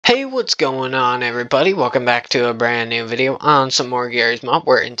Hey, what's going on, everybody? Welcome back to a brand new video on some more Garry's Mod,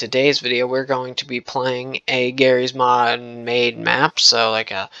 where in today's video we're going to be playing a Garry's Mod made map. So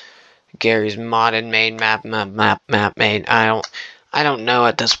like a Garry's modded made map made. I don't know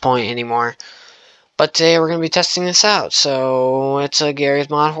at this point anymore. But today we're going to be testing this out. So it's a Garry's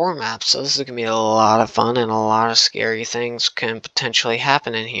Mod horror map. So this is going to be a lot of fun, and a lot of scary things can potentially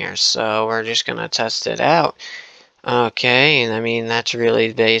happen in here. So we're just going to test it out. Okay, and I mean, that's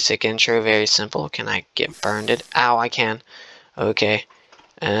really basic intro, very simple. Can I get burned it? Ow, I can. Okay,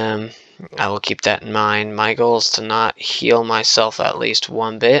 I will keep that in mind. My goal is to not heal myself at least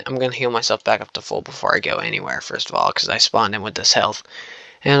one bit. I'm going to heal myself back up to full before I go anywhere, first of all, because I spawned in with this health.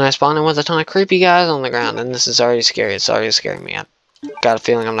 And I spawned in with a ton of creepy guys on the ground, and this is already scary. It's already scaring me. I've got a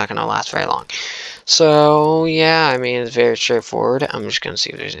feeling I'm not going to last very long. So, yeah, I mean, it's very straightforward. I'm just going to see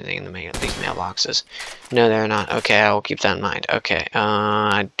if there's anything in these mailboxes. No, they're not. Okay, I will keep that in mind. Okay,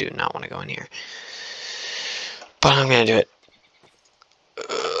 I do not want to go in here. But I'm going to do it.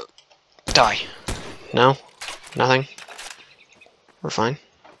 Die. No? Nothing? We're fine.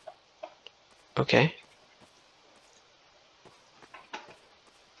 Okay.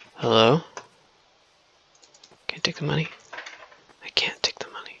 Hello? Can I take the money? I can't take the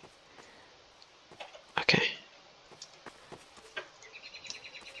money. Okay.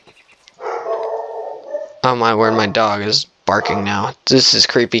 Oh my word, my dog is barking now. This is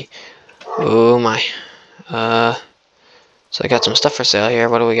creepy. Oh my. So I got some stuff for sale here.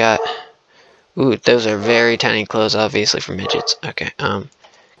 What do we got? Ooh, those are very tiny clothes, obviously for midgets. Okay, can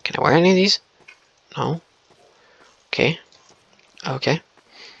I wear any of these? No. Okay. Okay.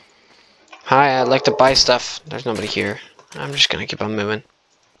 Hi, I'd like to buy stuff. There's nobody here. I'm just gonna keep on moving.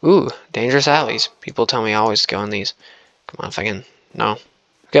 Ooh, dangerous alleys. People tell me always to go in these. Come on, if I can. No.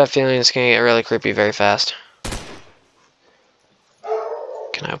 Got a feeling it's gonna get really creepy very fast.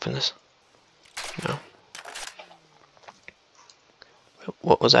 Can I open this? No.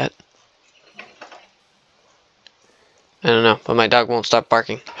 What was that? I don't know, but my dog won't stop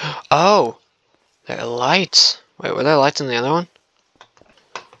barking. Oh! There are lights. Wait, were there lights in the other one?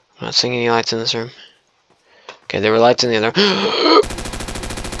 I'm not seeing any lights in this room. Okay, there were lights in the other.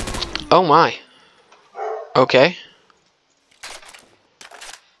 Oh my. Okay.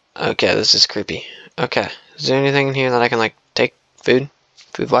 Okay, this is creepy. Okay, is there anything in here that I can, like, take?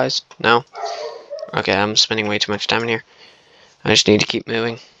 Food-wise? No? Okay, I'm spending way too much time in here. I just need to keep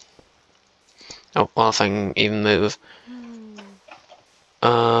moving. Oh, well, if I can even move.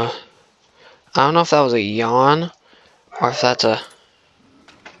 I don't know if that was a yawn, or if that's a...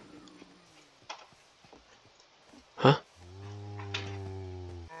 Huh?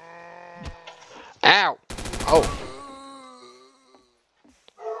 Ow! Oh!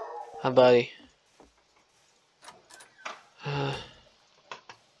 Hi, buddy. Huh?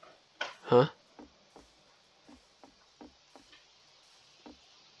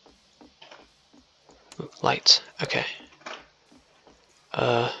 Ooh, lights. Okay.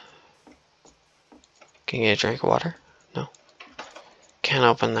 Can you get a drink of water? No. Can't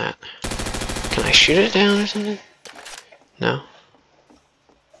open that. Can I shoot it down or something? No.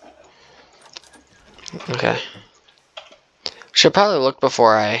 Okay. Should probably look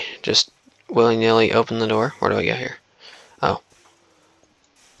before I just willy-nilly open the door. Where do I go here? Oh.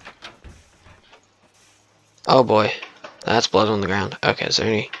 Oh boy. That's blood on the ground. Okay, is there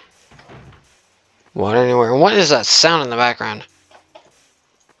any water anywhere? What is that sound in the background?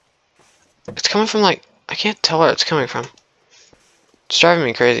 It's coming from, like, I can't tell where it's coming from. It's driving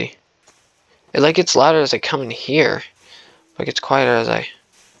me crazy. It, like, gets louder as I come in here. But it gets quieter as I...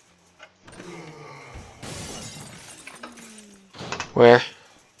 Where?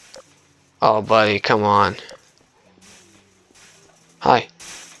 Oh, buddy, come on. Hi.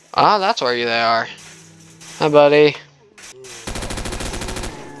 Ah, that's where they are. Hi, buddy.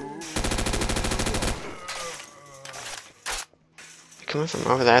 They're coming from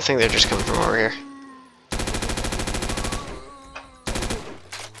over there. I think they're just coming from over here.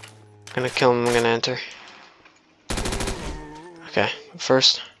 I'm gonna kill him. I'm gonna enter. Okay,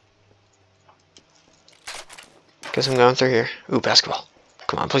 first. Guess I'm going through here. Ooh, basketball.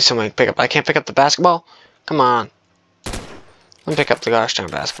 Come on, please somebody pick up. I can't pick up the basketball? Come on. Let me pick up the gosh darn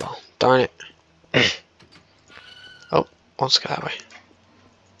basketball. Darn it. Oh, let's go that way.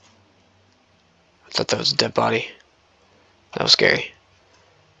 I thought that was a dead body. That was scary.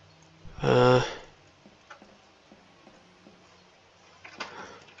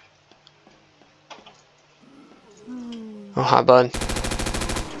 Oh, hi, bud.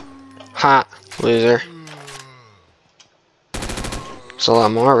 Ha, loser. There's a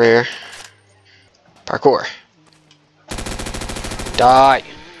lot more over here. Parkour. Die.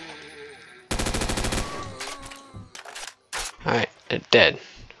 Alright, they're dead.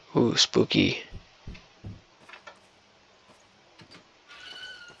 Ooh, spooky.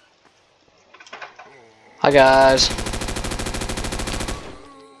 Hi guys.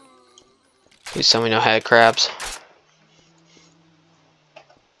 Please tell me no head crabs.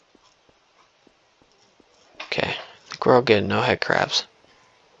 Okay, I think we're all good. No head crabs.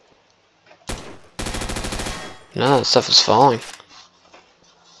 No, that stuff is falling.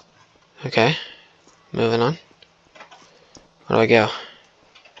 Okay, moving on. Where do I go?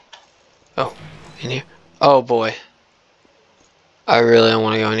 Oh, in here. Oh boy. I really don't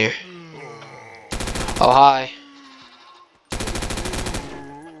want to go in here. Oh, hi.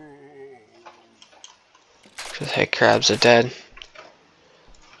 The head crabs are dead.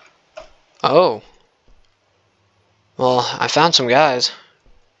 Oh. Well, I found some guys.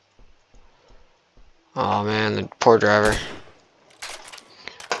 Oh man, the poor driver.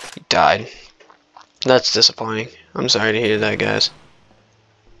 He died. That's disappointing. I'm sorry to hear that, guys.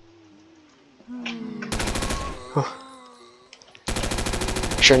 Oh.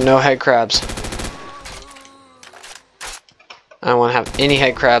 Sure, no head crabs. I don't want to have any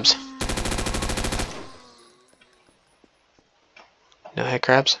head crabs. No head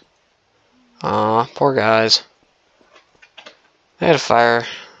crabs? Aw, poor guys. They had a fire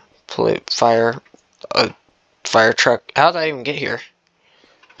truck. How did I even get here?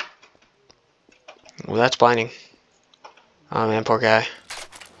 Well, that's blinding. Oh man, poor guy.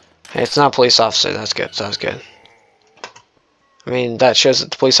 Hey, it's not a police officer. That's good. So that's good. I mean, that shows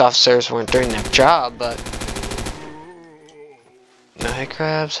that the police officers weren't doing their job, but no head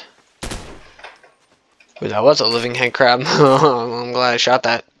crabs. Ooh, that was a living head crab. I'm glad I shot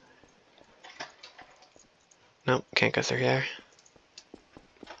that. Nope, can't go through there.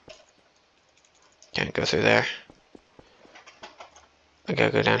 Can't go through there. I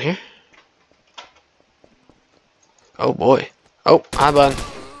gotta go down here. Oh boy. Oh, hi bud.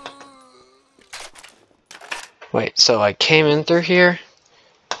 Wait, so I came in through here?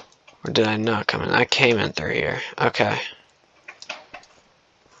 Or did I not come in? I came in through here. Okay.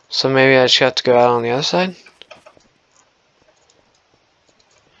 So maybe I just have to go out on the other side?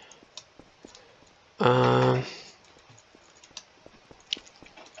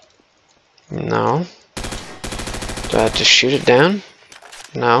 No. Do I have to shoot it down?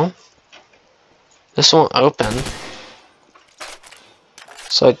 No. This won't open.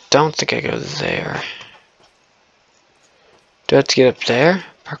 So I don't think I go there. Do I have to get up there?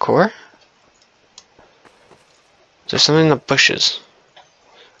 Parkour? Is there something in the bushes?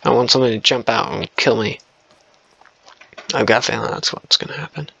 I want somebody to jump out and kill me. I've got a feeling that's what's gonna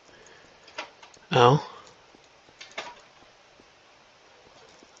happen. Oh.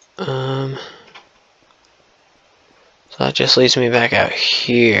 So that just leads me back out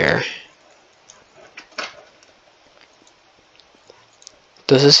here.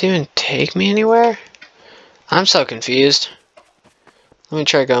 Does this even take me anywhere? I'm so confused. Let me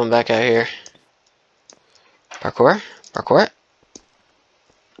try going back out here. Parkour? Parkour?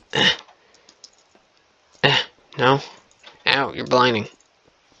 No. Ow, you're blinding.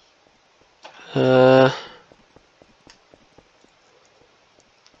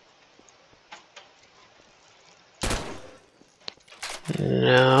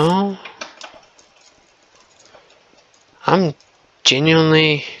 No. I'm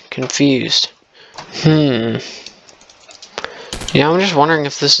genuinely confused. Yeah, I'm just wondering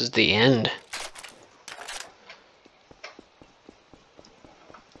if this is the end.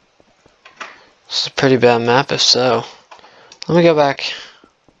 This is a pretty bad map if so. Let me go back.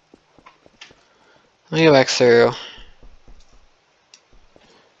 Let me go back through.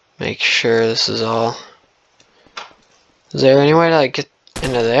 Make sure this is all. Is there any way to like get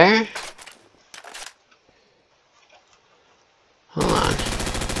into there? Hold on.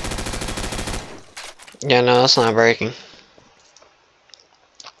 Yeah, no, that's not breaking.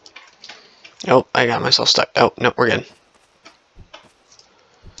 Oh, I got myself stuck. Oh, no, we're good.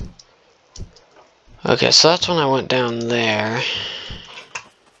 Okay, so that's when I went down there.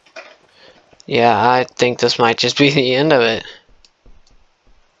 Yeah, I think this might just be the end of it.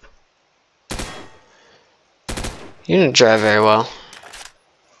 You didn't drive very well.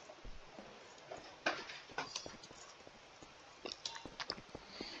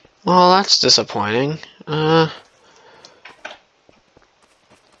 Well, that's disappointing. I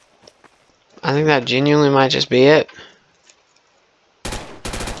think that genuinely might just be it.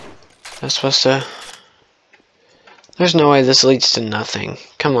 That's supposed to... There's no way this leads to nothing.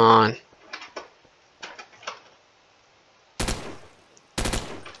 Come on.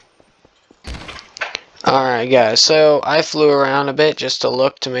 Alright guys, so I flew around a bit just to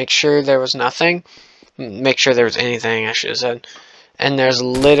look to make sure there was nothing. make sure there was anything, I should have said. And there's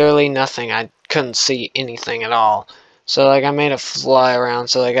literally nothing. I couldn't see anything at all. So like I made a fly around,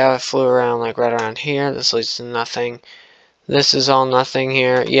 so like I flew around like right around here. This leads to nothing. This is all nothing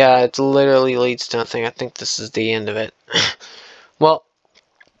here. Yeah, it literally leads to nothing. I think this is the end of it. Well,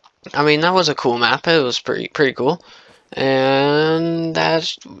 I mean, that was a cool map. It was pretty cool. And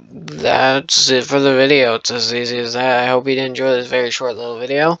that's it for the video. It's as easy as that. I hope you did enjoy this very short little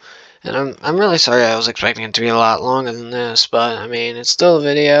video. And I'm really sorry. I was expecting it to be a lot longer than this, but I mean, it's still a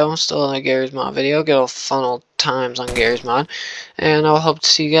video, still a Garry's Mod video. Good old fun old times on Garry's Mod. And I'll hope to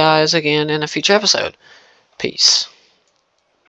see you guys again in a future episode. Peace.